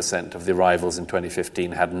 60% of the arrivals in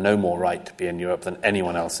 2015 had no more right to be in Europe than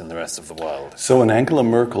anyone else in the rest of the world. So when Angela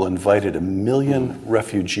Merkel invited 1 million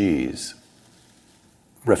refugees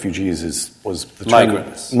was the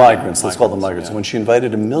term. Migrants, let's call them migrants. Yeah. When she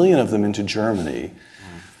invited 1 million of them into Germany,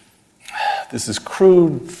 this is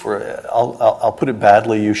crude. I'll put it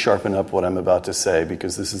badly. You sharpen up what I'm about to say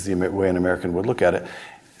because this is the way an American would look at it.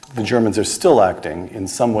 The Germans are still acting in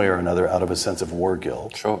some way or another out of a sense of war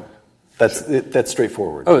guilt. Sure. That's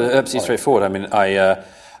straightforward. Oh, absolutely straightforward. I mean,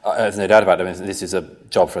 there's no doubt about it. I mean, this is a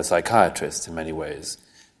job for a psychiatrist in many ways.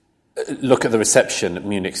 Look at the reception at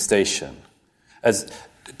Munich station. As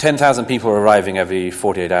 10,000 people were arriving every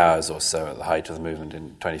 48 hours or so at the height of the movement in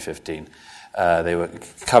 2015. They were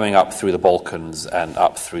coming up through the Balkans and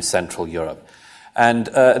up through Central Europe. And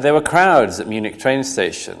there were crowds at Munich train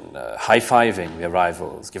station, high-fiving the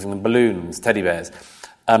arrivals, giving them balloons, teddy bears.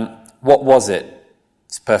 What was it?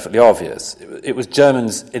 It's perfectly obvious. It was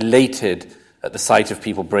Germans elated at the sight of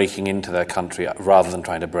people breaking into their country rather than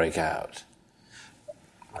trying to break out.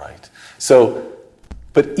 Right. So,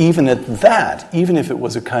 but even at that, even if it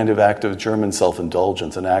was a kind of act of German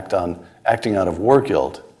self-indulgence, an acting out of war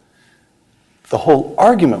guilt, The whole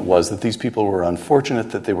argument was that these people were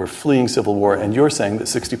unfortunate, that they were fleeing civil war, and you're saying that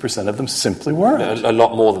 60% of them simply weren't. A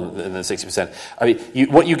lot more than 60%. I mean,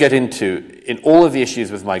 what you get into in all of the issues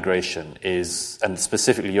with migration is, and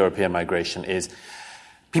specifically European migration, is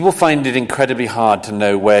people find it incredibly hard to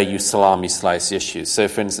know where you salami slice the issues. So,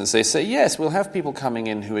 for instance, they say, yes, we'll have people coming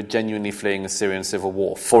in who are genuinely fleeing the Syrian civil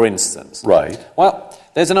war, for instance. Right. Well,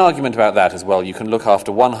 there's an argument about that as well. You can look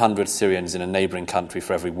after 100 Syrians in a neighboring country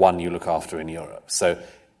for every one you look after in Europe. So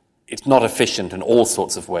it's not efficient in all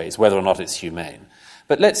sorts of ways, whether or not it's humane.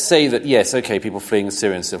 But let's say that, yes, okay, people fleeing the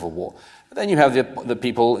Syrian civil war. But then you have the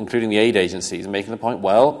people, including the aid agencies, making the point,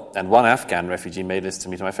 well, and one Afghan refugee made this to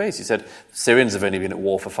me to my face. He said, Syrians have only been at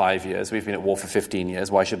war for 5 years. We've been at war for 15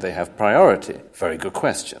 years. Why should they have priority? Very good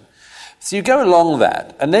question. So you go along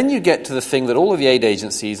that, and then you get to the thing that all of the aid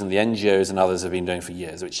agencies and the NGOs and others have been doing for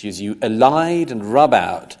years, which is you elide and rub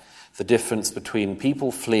out the difference between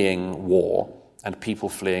people fleeing war and people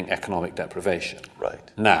fleeing economic deprivation. Right.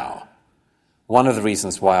 Now, one of the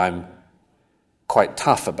reasons why I'm quite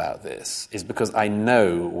tough about this is because I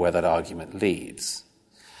know where that argument leads.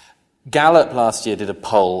 Gallup last year did a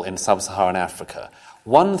poll in sub-Saharan Africa.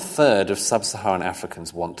 1/3 of sub-Saharan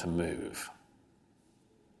Africans want to move.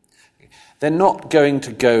 They're not going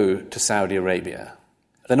to go to Saudi Arabia.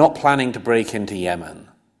 They're not planning to break into Yemen.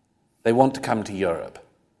 They want to come to Europe.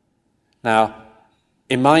 Now,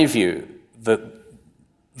 in my view,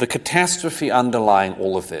 the catastrophe underlying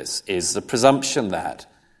all of this is the presumption that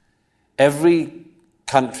every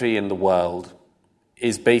country in the world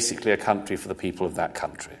is basically a country for the people of that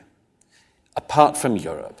country, apart from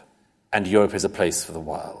Europe, and Europe is a place for the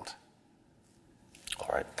world. All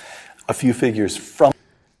right. A few figures from...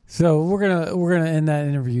 So we're gonna end that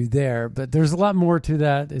interview there, but there's a lot more to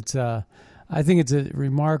that. It's I think it's a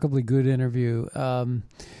remarkably good interview.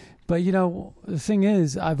 But you know, the thing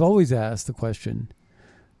is, I've always asked the question,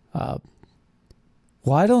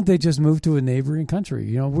 why don't they just move to a neighboring country?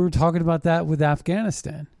 You know, we were talking about that with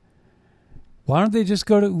Afghanistan. Why don't they just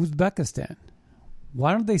go to Uzbekistan?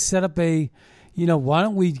 Why don't they set up why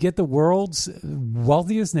don't we get the world's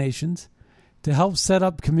wealthiest nations to help set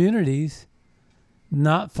up communities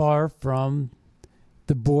not far from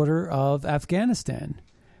the border of Afghanistan?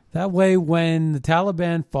 That way, when the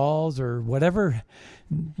Taliban falls or whatever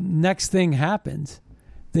next thing happens,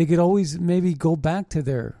 they could always maybe go back to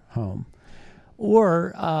their home.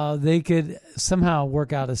 Or they could somehow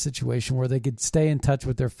work out a situation where they could stay in touch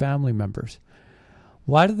with their family members.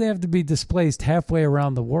 Why do they have to be displaced halfway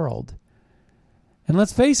around the world? And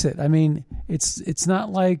let's face it, I mean, it's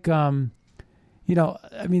not like...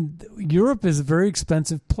 Europe is a very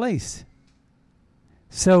expensive place.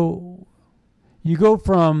 So you go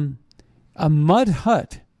from a mud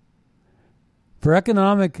hut for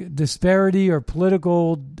economic disparity or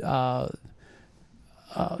political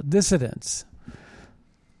dissidence,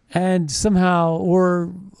 and somehow,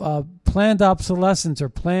 or planned obsolescence or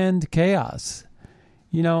planned chaos.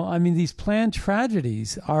 You know, I mean, these planned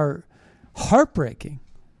tragedies are heartbreaking.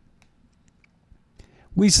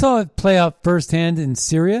 We saw it play out firsthand in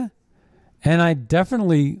Syria, and I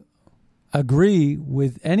definitely agree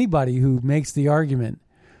with anybody who makes the argument,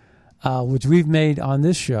 which we've made on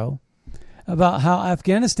this show, about how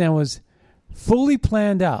Afghanistan was fully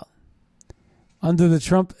planned out under the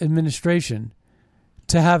Trump administration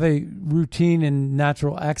to have a routine and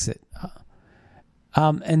natural exit.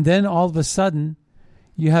 And then all of a sudden,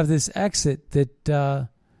 you have this exit that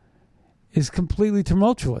is completely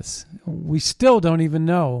tumultuous. We still don't even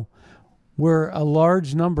know where a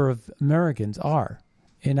large number of Americans are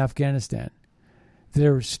in Afghanistan.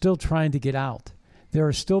 They're still trying to get out. There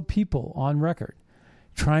are still people on record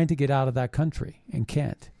trying to get out of that country and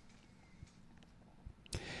can't.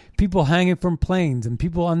 People hanging from planes and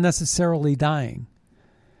people unnecessarily dying.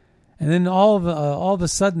 And then all of a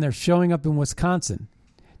sudden they're showing up in Wisconsin.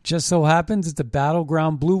 Just so happens it's a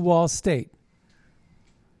battleground blue wall state.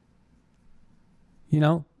 You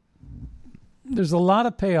know, there's a lot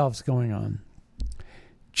of payoffs going on.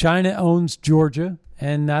 China owns Georgia,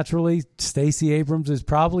 and naturally Stacey Abrams is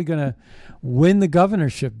probably going to win the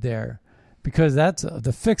governorship there because that's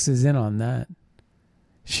the fix is in on that.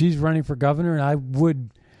 She's running for governor, and I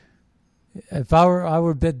would, if I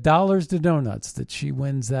would bet dollars to donuts that she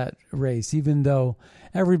wins that race, even though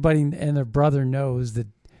everybody and their brother knows that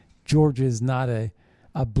Georgia is not a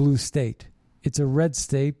blue state. It's a red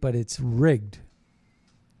state, but it's rigged.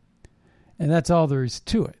 And that's all there is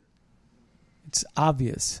to it. It's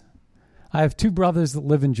obvious. I have two brothers that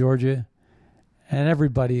live in Georgia, and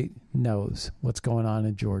everybody knows what's going on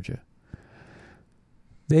in Georgia.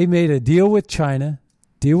 They made a deal with China,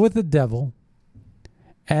 deal with the devil,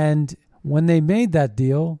 and when they made that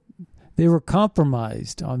deal, they were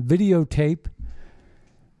compromised on videotape,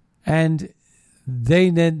 and they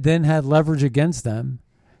then had leverage against them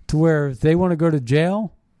to where if they want to go to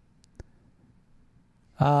jail,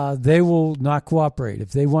 they will not cooperate.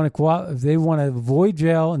 If they want to avoid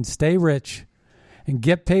jail and stay rich and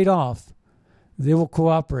get paid off, they will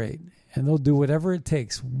cooperate, and they'll do whatever it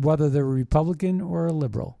takes, whether they're a Republican or a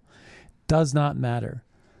liberal. Does not matter.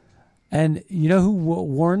 And you know who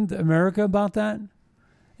warned America about that?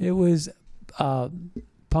 It was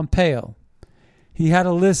Pompeo. He had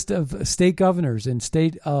a list of state governors and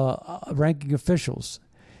state ranking officials,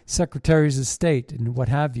 secretaries of state and what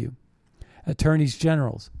have you, attorneys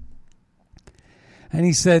generals. And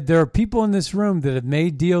he said, there are people in this room that have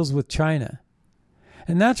made deals with China.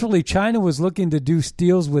 And naturally, China was looking to do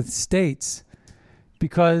deals with states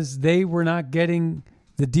because they were not getting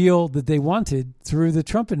the deal that they wanted through the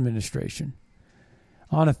Trump administration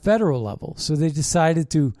on a federal level. So they decided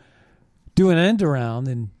to do an end around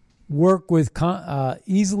and work with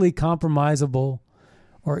easily compromisable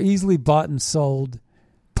or easily bought and sold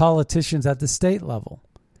politicians at the state level,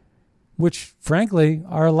 which, frankly,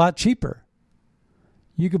 are a lot cheaper.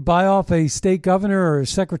 You could buy off a state governor or a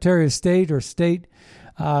secretary of state or state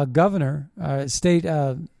governor, state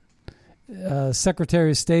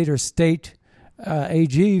secretary of state or state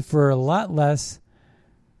AG for a lot less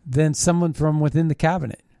than someone from within the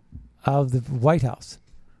cabinet of the White House.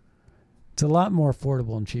 It's a lot more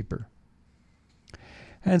affordable and cheaper.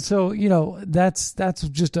 And so, you know, that's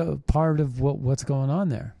just a part of what's going on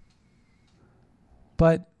there.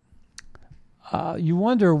 But you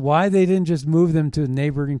wonder why they didn't just move them to a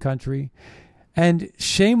neighboring country. And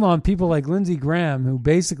shame on people like Lindsey Graham, who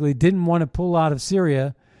basically didn't want to pull out of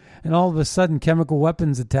Syria, and all of a sudden chemical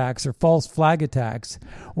weapons attacks or false flag attacks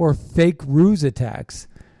or fake ruse attacks,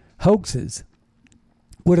 hoaxes,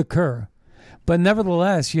 would occur. But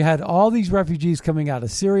nevertheless, you had all these refugees coming out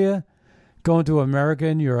of Syria, going to America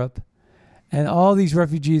and Europe, and all these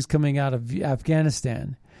refugees coming out of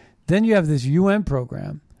Afghanistan. Then you have this UN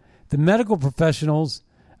program. The medical professions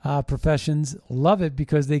love it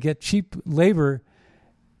because they get cheap labor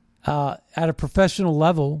at a professional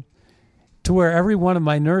level, to where every one of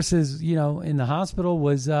my nurses, you know, in the hospital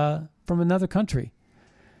was from another country.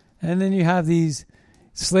 And then you have these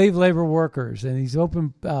slave labor workers and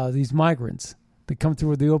these migrants that come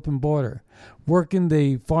through the open border, work in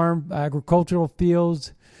the farm agricultural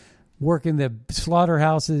fields, work in the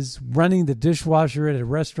slaughterhouses, running the dishwasher at a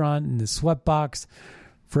restaurant in the sweat box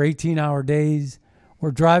for 18-hour days,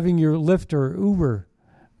 or driving your Lyft or Uber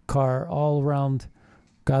car all around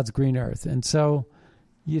God's green earth. And so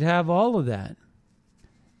you'd have all of that,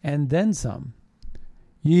 and then some.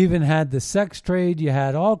 You even had the sex trade. You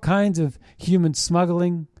had all kinds of human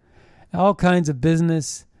smuggling, all kinds of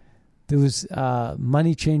business. There was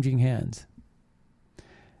money changing hands.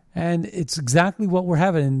 And it's exactly what we're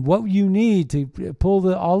having. And what you need to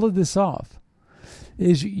pull all of this off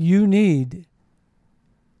is you need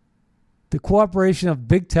the cooperation of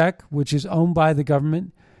big tech, which is owned by the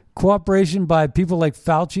government, cooperation by people like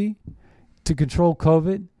Fauci to control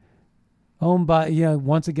COVID, owned by,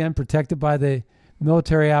 once again, protected by the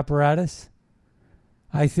military apparatus.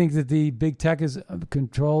 I think that the big tech is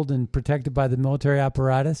controlled and protected by the military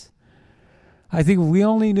apparatus. I think if we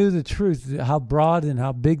only knew the truth, how broad and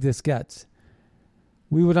how big this gets,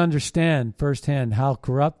 we would understand firsthand how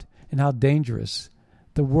corrupt and how dangerous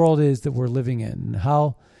the world is that we're living in, and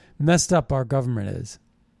how messed up our government is.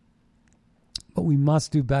 But we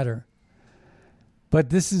must do better.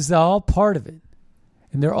 But this is all part of it.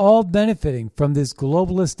 And they're all benefiting from this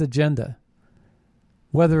globalist agenda,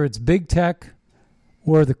 whether it's big tech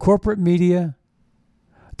or the corporate media,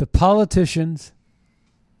 the politicians.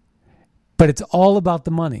 But it's all about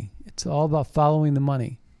the money. It's all about following the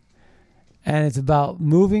money. And it's about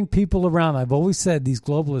moving people around. I've always said these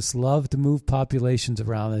globalists love to move populations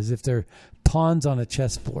around as if they're pawns on a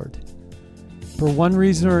chessboard, for one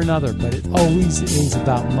reason or another, but it always is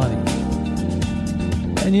about money.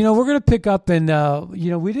 And, we're going to pick up and,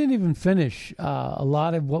 we didn't even finish a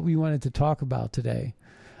lot of what we wanted to talk about today.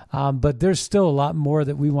 But there's still a lot more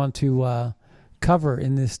that we want to cover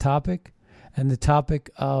in this topic, and the topic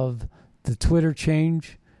of the Twitter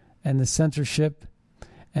change and the censorship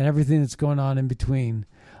and everything that's going on in between.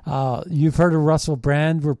 You've heard of Russell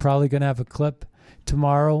Brand. We're probably going to have a clip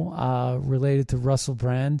tomorrow related to Russell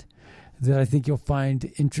Brand that I think you'll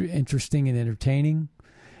find interesting and entertaining.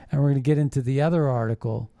 And we're going to get into the other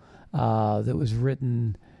article that was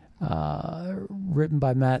written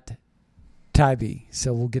by Matt Taibbi.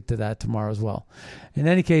 So we'll get to that tomorrow as well. In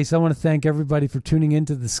any case, I want to thank everybody for tuning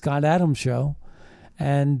into the Scott Adams Show.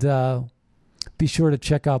 And be sure to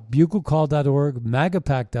check out buglecall.org,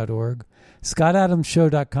 magapack.org,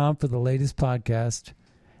 scottadamsshow.com for the latest podcast.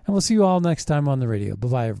 And we'll see you all next time on the radio.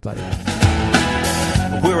 Bye-bye, everybody.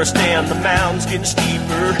 Where I stand, the mound's getting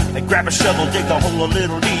steeper. I grab a shovel, dig the hole a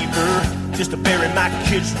little deeper, just to bury my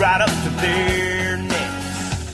kids right up to there.